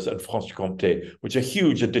Flanders, and Franche-Comté, which are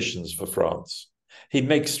huge additions for France. He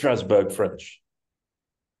makes Strasbourg French.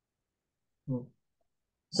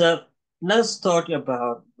 So let's talk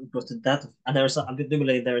about the death of, and there is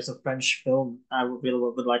a French film I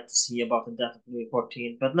would like to see about the death of Louis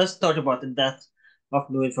XIV. But let's talk about the death of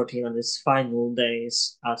Louis XIV and his final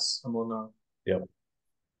days as a monarch. Yeah.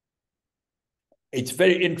 It's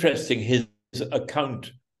very interesting, his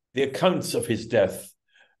account, the accounts of his death.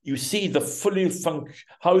 You see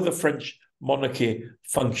how the French monarchy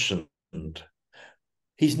functioned.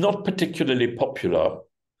 He's not particularly popular,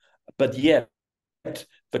 but yet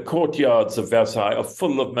the courtyards of Versailles are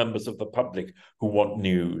full of members of the public who want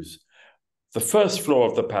news. The first floor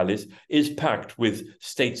of the palace is packed with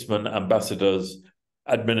statesmen, ambassadors,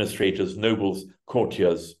 administrators, nobles,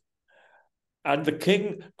 courtiers. And the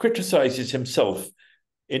king criticizes himself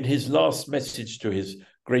in his last message to his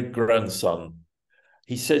great-grandson.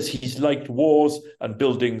 He says he's liked wars and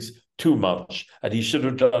buildings too much, and he should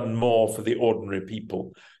have done more for the ordinary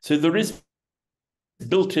people. So there is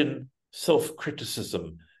built-in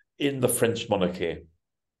self-criticism in the French monarchy.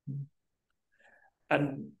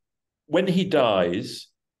 And when he dies,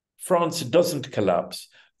 France doesn't collapse.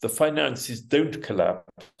 The finances don't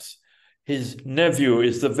collapse. His nephew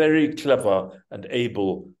is the very clever and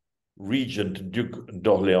able regent, Duke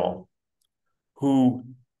d'Orléans, who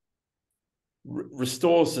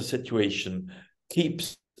restores the situation,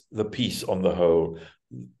 keeps the peace on the whole.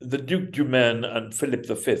 The Duc du Maine and Philip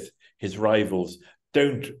V, his rivals,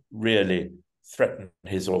 don't really threaten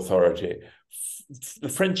his authority. The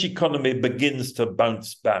French economy begins to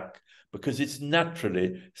bounce back because it's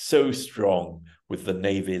naturally so strong with the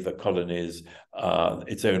navy, the colonies,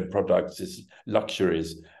 its own products, its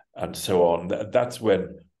luxuries, and so on. That's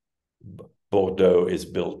when Bordeaux is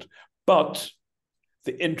built. But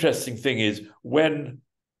the interesting thing is when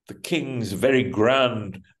the king's very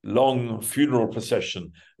grand, long funeral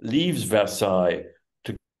procession leaves Versailles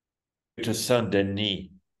to go to Saint-Denis,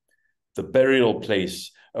 the burial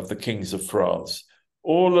place of the kings of France,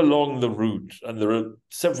 all along the route, and there are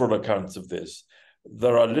several accounts of this,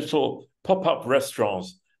 there are little pop-up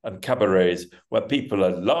restaurants and cabarets where people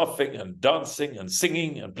are laughing and dancing and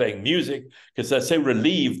singing and playing music because they're so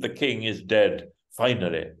relieved the king is dead,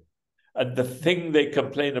 finally. And the thing they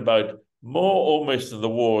complain about more almost than the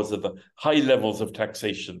wars are the high levels of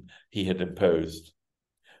taxation he had imposed.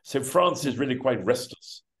 So France is really quite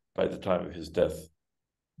restless by the time of his death.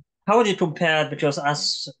 How would you compare? Because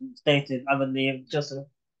as stated, I believe just a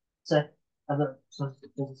second,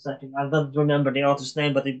 I don't remember the author's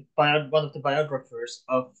name, but one of the biographers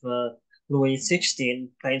of Louis XVI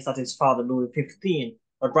claims that his father, Louis XV,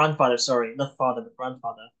 or grandfather, sorry, not father, but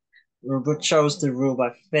grandfather, chose to rule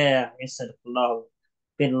by fear instead of love,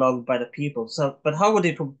 being loved by the people. So, but how would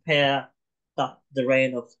you compare the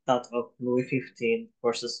reign of that of Louis XV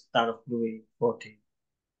versus that of Louis XIV?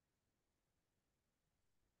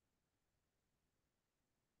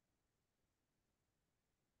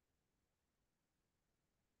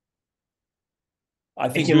 I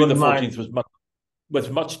think Louis XIV was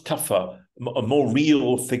much tougher, a more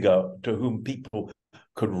real figure to whom people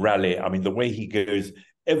could rally. I mean, the way he goes,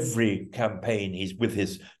 every campaign, he's with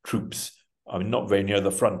his troops. I mean, not very near the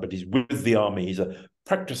front, but he's with the army. He's a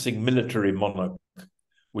practicing military monarch,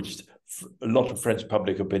 which a lot of French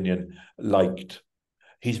public opinion liked.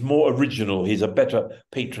 He's more original. He's a better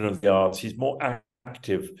patron of the arts. He's more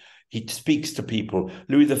active. He speaks to people.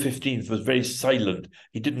 Louis XV was very silent.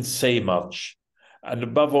 He didn't say much. And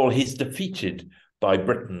above all, he's defeated by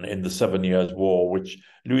Britain in the 7 Years' War, which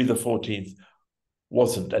Louis XIV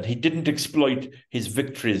wasn't. And he didn't exploit his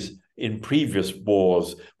victories in previous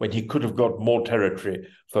wars when he could have got more territory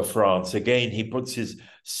for France. Again, he puts his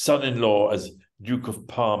son-in-law as Duke of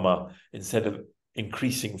Parma instead of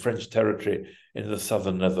increasing French territory in the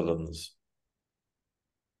southern Netherlands.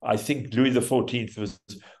 I think Louis XIV was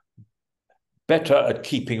better at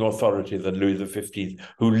keeping authority than Louis XV,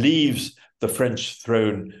 who leaves the French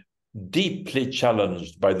throne deeply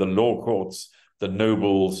challenged by the law courts, the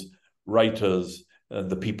nobles, writers, and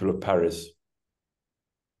the people of Paris.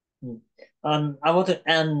 I want to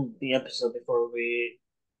end the episode before we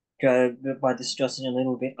go by discussing a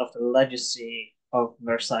little bit of the legacy of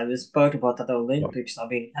Versailles. We spoke about that the Olympics are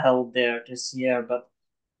being held there this year, but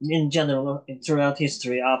in general, throughout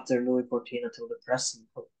history after Louis XIV until the present.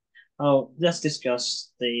 Let's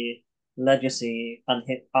discuss the legacy and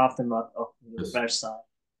aftermath of Versailles.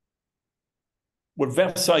 Well,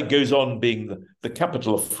 Versailles goes on being the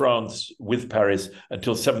capital of France with Paris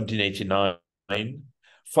until 1789.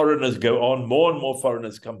 Foreigners go on, more and more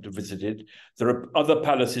foreigners come to visit it. There are other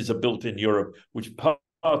palaces are built in Europe, which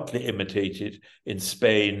partly imitated in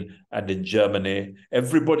Spain and in Germany.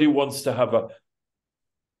 Everybody wants to have a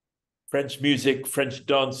French music, French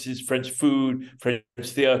dances, French food, French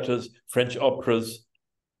theatres, French operas.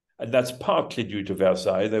 And that's partly due to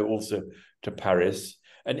Versailles, though also to Paris.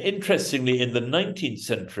 And interestingly, in the 19th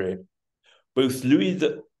century, both Louis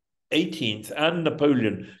XVIII and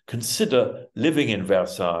Napoleon consider living in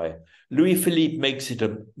Versailles. Louis Philippe makes it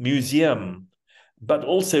a museum, but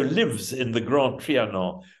also lives in the Grand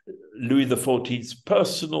Trianon, Louis XIV's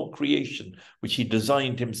personal creation, which he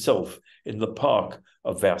designed himself in the park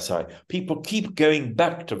of Versailles. People keep going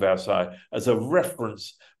back to Versailles as a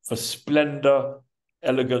reference for splendor,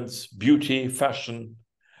 elegance, beauty, fashion.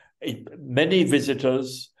 Many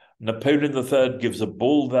visitors. Napoleon III gives a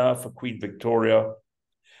ball there for Queen Victoria.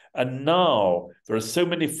 And now there are so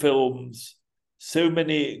many films, so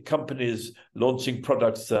many companies launching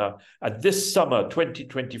products there. And this summer,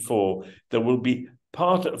 2024, there will be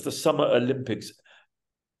part of the Summer Olympics,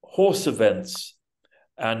 horse events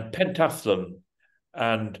and pentathlon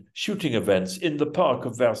and shooting events in the park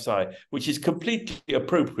of Versailles, which is completely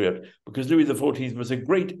appropriate because Louis XIV was a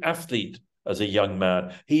great athlete as a young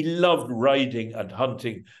man. He loved riding and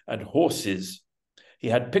hunting and horses. He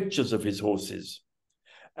had pictures of his horses.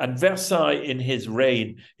 And Versailles in his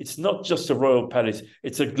reign, it's not just a royal palace,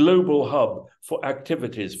 it's a global hub for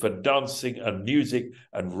activities, for dancing and music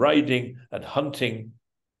and riding and hunting.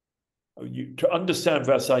 to understand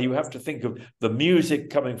Versailles, you have to think of the music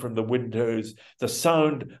coming from the windows, the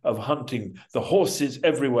sound of hunting, the horses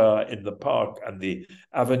everywhere in the park and the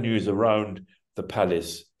avenues around the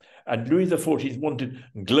palace. And Louis XIV wanted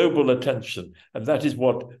global attention, and that is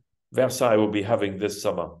what Versailles will be having this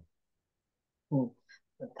summer.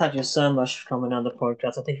 Thank you so much for coming on the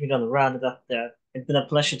podcast. I think we're going to round it up there. It's been a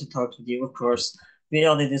pleasure to talk with you, of course. We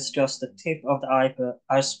only discussed the tip of the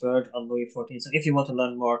iceberg on Louis XIV. So if you want to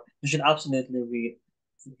learn more, you should absolutely read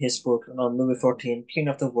his book on Louis XIV, King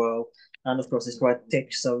of the World. And of course, it's quite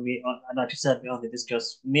thick. So like you said, we only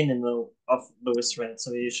discussed minimal of Louis' reign.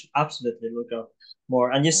 So you should absolutely look up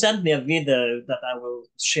more. And you sent me a video that I will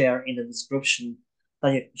share in the description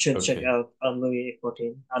that you should check out on Louis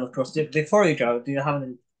XIV. And of course, before you go, do you have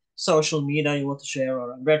any social media you want to share,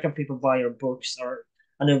 or where can people buy your books, or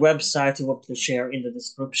any website you want to share in the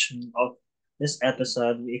description of this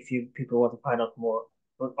episode if people want to find out more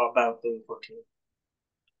about Louis XIV?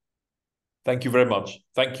 Thank you very much.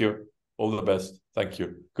 Thank you. All the best. Thank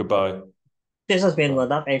you. Goodbye. This has been Well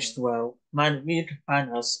That Aged Well. You can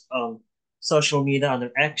find us on social media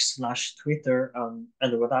under X/Twitter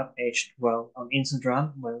under Well That Aged Well, on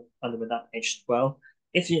Instagram under Well That Aged Well.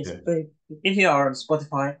 If you are on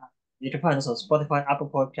Spotify, you can find us on Spotify, Apple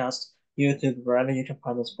Podcasts, YouTube, wherever you can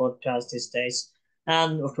find us podcasts these days.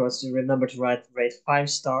 And of course, remember to rate 5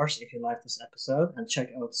 stars if you like this episode, and check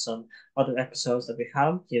out some other episodes that we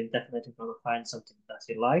have. You're definitely going to find something that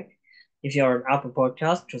you like. If you're an Apple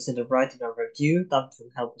Podcast, consider writing a review. That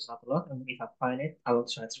will help us out a lot. And if I find it, I will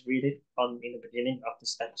try to read it in the beginning of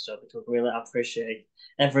this episode. It will really appreciate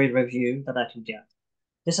every review that I can get.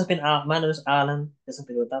 This has been my name is Alan. This has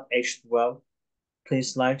been Well That Aged Well.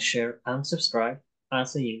 Please like, share, and subscribe. I'll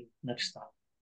see you next time.